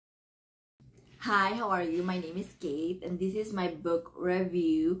Hi, how are you? My name is Kate, and this is my book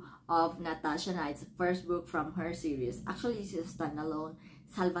review of Natasha Knight's first book from her series. Actually, it's a standalone,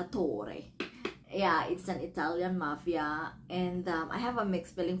 Salvatore. Yeah, it's an Italian mafia, and I have a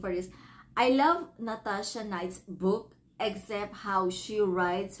mixed feeling for this. I love Natasha Knight's book, except how she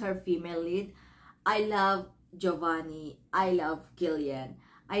writes her female lead. I love Giovanni. I love Killian.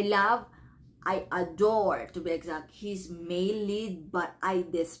 I adore, to be exact, his male lead, but I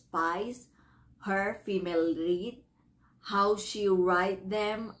despise her female lead, how she write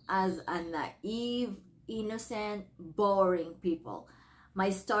them as a naive, innocent, boring people. My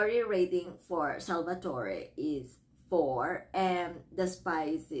story rating for Salvatore is 4, and the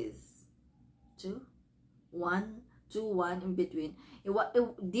spice is 2, 1, 2, 1 in between.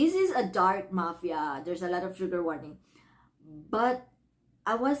 This is a dark mafia. There's a lot of trigger warning, but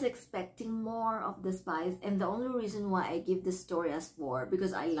I was expecting more of the spice, and the only reason why I give the story as 4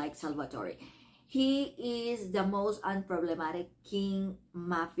 because I like Salvatore. He is the most unproblematic king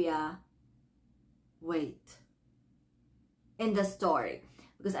mafia in the story,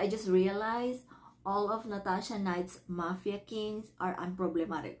 because I just realized all of Natasha Knight's mafia kings are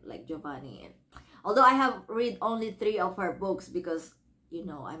unproblematic, like Giovanni. And although I have read only 3 of her books because, you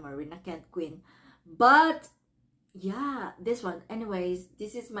know, I'm a Rina Kent queen. But yeah, this one. Anyways,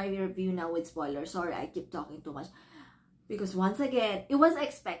 this is my review now with spoilers. Sorry, I keep talking too much. Because once again, it was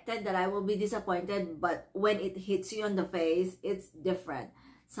expected that I will be disappointed, but when it hits you on the face, it's different.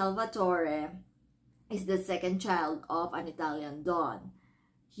 Salvatore is the second child of an Italian Don.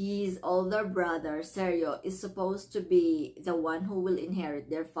 His older brother, Sergio, is supposed to be the one who will inherit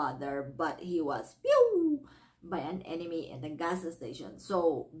their father, but he was by an enemy at the gas station.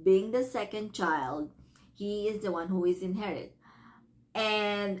 So, being the second child, he is the one who is inherited.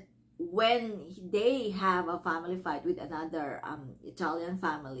 And when they have a family fight with another Italian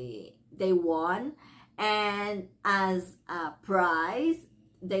family, they won, and as a prize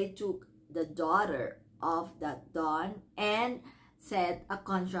they took the daughter of that Don and set a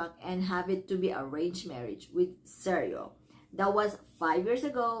contract and have it to be arranged marriage with Sergio. That was 5 years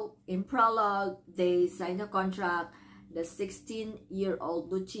ago. In prologue, they signed a contract. The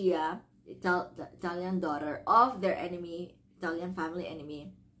 16-year-old Lucia, the Italian daughter of their enemy, Italian family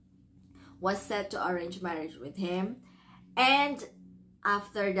enemy, was set to arrange marriage with him. And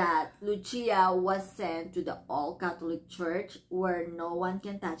after that, Lucia was sent to the all-Catholic church where no one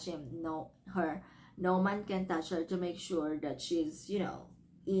can touch him, no man can touch her, to make sure that she's, you know,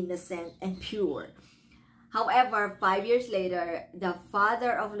 innocent and pure. However, 5 years later, the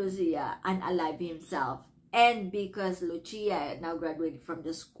father of Lucia unalived himself, and because Lucia now graduated from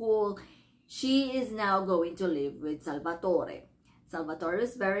the school, she is now going to live with Salvatore. Salvatore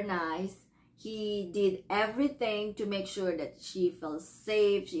is very nice. He did everything to make sure that she feels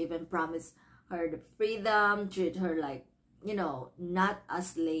safe. She even promised her the freedom, treat her like, you know, not a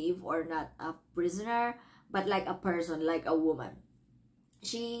slave or not a prisoner, but like a person, like a woman.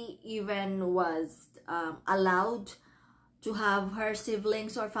 She even was allowed to have her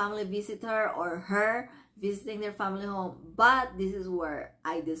siblings or family visit her, or her visiting their family home. But this is where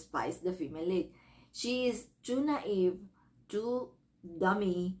I despise the female lead. She is too naive, too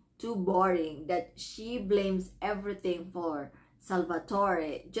dummy, too boring, that she blames everything for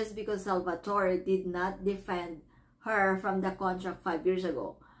Salvatore just because Salvatore did not defend her from the contract 5 years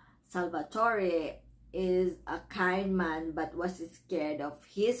ago. Salvatore is a kind man, but was scared of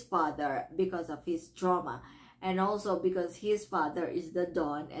his father because of his trauma, and also because his father is the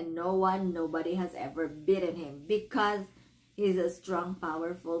Don, and nobody has ever beaten him because he's a strong,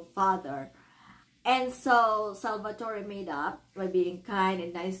 powerful father. And so Salvatore made up by being kind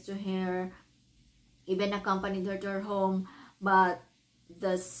and nice to her, even accompanied her to her home. But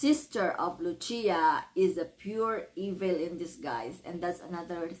the sister of Lucia is a pure evil in disguise, and that's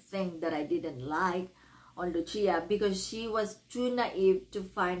another thing that I didn't like on Lucia, because she was too naive to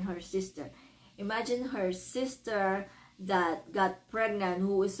find her sister. Imagine her sister that got pregnant,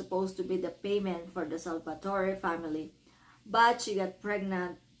 who is supposed to be the payment for the Salvatore family, but she got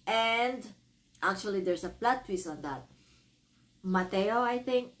pregnant, and actually there's a plot twist on that. Matteo, I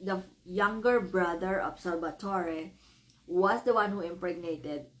think, the younger brother of Salvatore, was the one who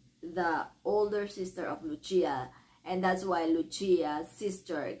impregnated the older sister of Lucia, and that's why Lucia's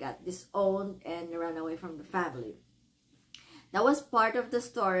sister got disowned and ran away from the family. That was part of the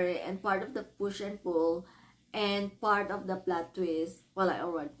story and part of the push and pull and part of the plot twist. Well, I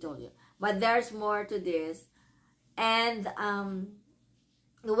already told you, but there's more to this. And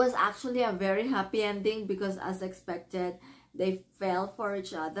it was actually a very happy ending, because as expected, they fell for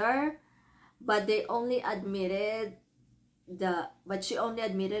each other, but they only admitted she only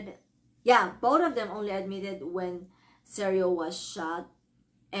admitted Yeah, both of them only admitted when Sergio was shot,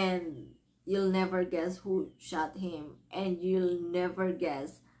 and you'll never guess who shot him, and you'll never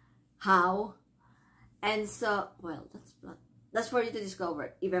guess how. And so, well, that's for you to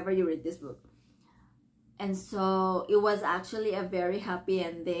discover if ever you read this book. And so it was actually a very happy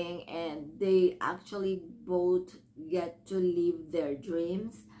ending, and they actually both get to live their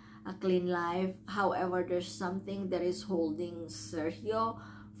dreams, a clean life. However, there's something that is holding Sergio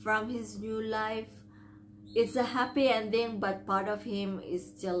from his new life. It's a happy ending, but part of him is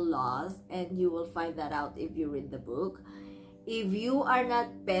still lost, and you will find that out if you read the book. If you are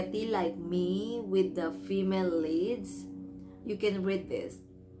not petty like me with the female leads, you can read this.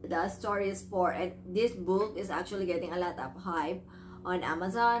 The story is for, and this book is actually getting a lot of hype on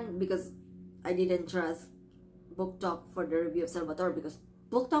Amazon, because I didn't trust Book Talk for the review of Salvatore, because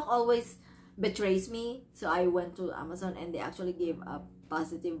Book Talk always betrays me. So I went to Amazon and they actually gave a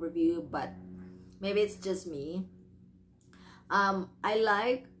positive review, but maybe it's just me. I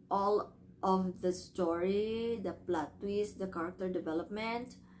like all of the story, the plot twist, the character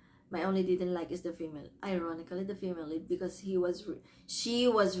development. My only didn't like is the female. Ironically, the female lead, because she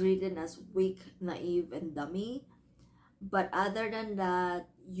was written as weak, naive, and dummy. But other than that,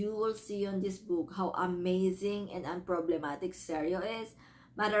 you will see on this book how amazing and unproblematic Sergio is.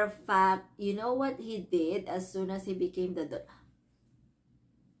 Matter of fact, you know what he did as soon as he became the...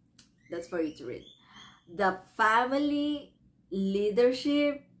 That's for you to read. The family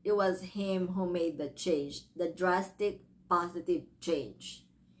leadership, it was him who made the change, the drastic positive change.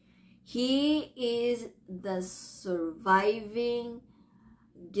 He is the surviving,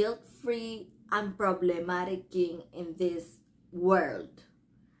 guilt-free, unproblematic king in this world.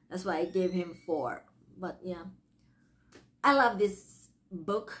 That's why I gave him 4. But yeah, I love this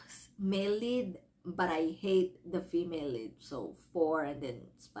book's male lead, but I hate the female lead. So 4, and then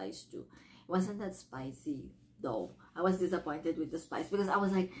spice 2. It wasn't that spicy though. I was disappointed with the spice, because I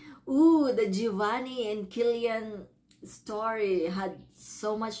was like, ooh, the Giovanni and Killian story had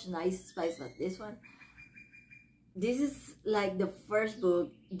so much nice spice. But this is like the first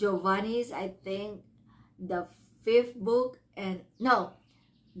book. Giovanni's, I think, the 5th book, and no,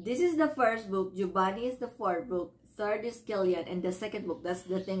 this is the first book. Giovanni is the 4th book. 3rd is Killian, and the 2nd book, that's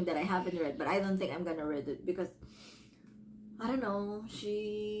the thing that I haven't read, but I don't think I'm gonna read it, because I don't know,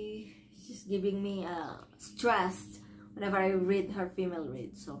 she's giving me stress whenever I read her female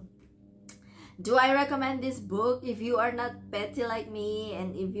read. So do I recommend this book? If you are not petty like me,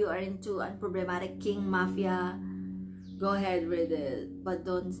 and if you are into unproblematic king mafia, go ahead, read it. But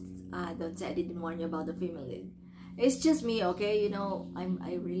don't say I didn't warn you about the female lead. It's just me, okay? You know,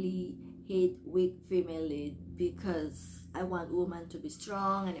 I really hate weak female lead, because I want women to be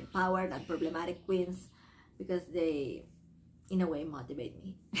strong and empowered and problematic queens, because they, in a way, motivate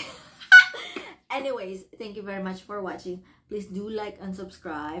me. Anyways, thank you very much for watching. Please do like and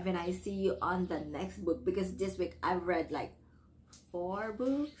subscribe, and I see you on the next book, because this week I've read like 4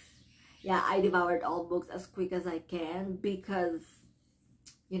 books. Yeah, I devoured all books as quick as I can, because,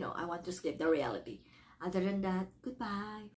 you know, I want to escape the reality. Other than that, goodbye.